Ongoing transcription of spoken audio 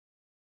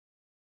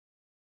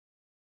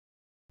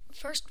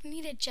First, we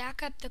need to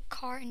jack up the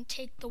car and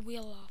take the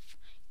wheel off.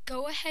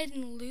 Go ahead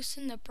and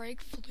loosen the brake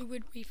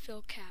fluid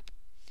refill cap.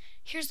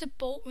 Here's a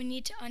bolt we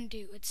need to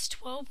undo. It's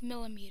 12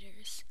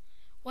 millimeters.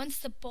 Once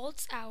the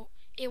bolt's out,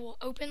 it will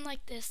open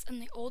like this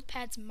and the old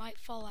pads might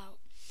fall out.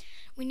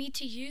 We need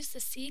to use the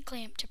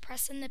C-clamp to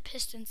press in the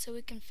piston so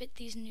we can fit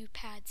these new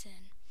pads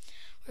in.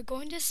 We're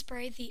going to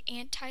spray the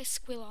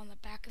anti-squeal on the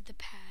back of the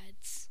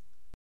pads.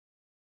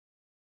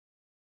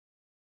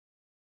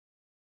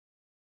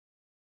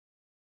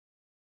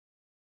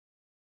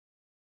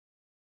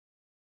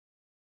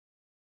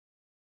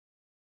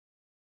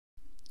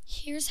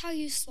 Here's how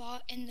you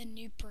slot in the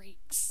new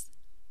brakes.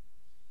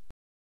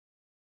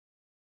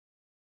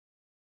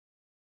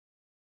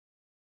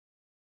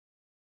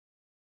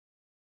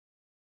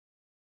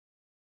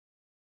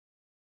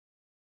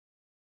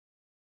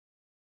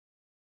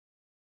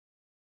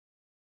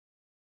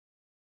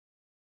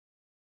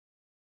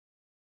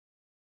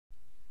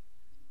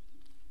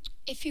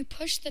 If you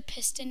push the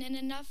piston in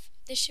enough,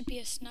 this should be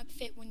a snug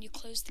fit when you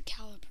close the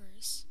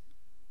calipers.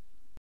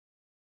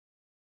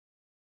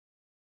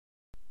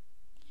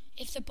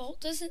 If the bolt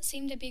doesn't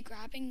seem to be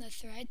grabbing the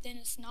thread, then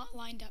it's not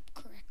lined up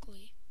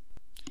correctly.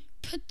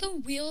 Put the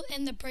wheel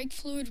and the brake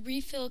fluid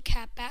refill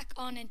cap back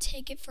on and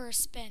take it for a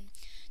spin.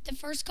 The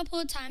first couple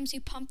of times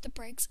you pump the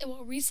brakes, it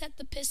will reset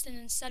the piston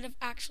instead of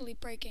actually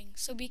braking,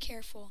 so be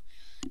careful.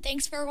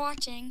 Thanks for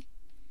watching.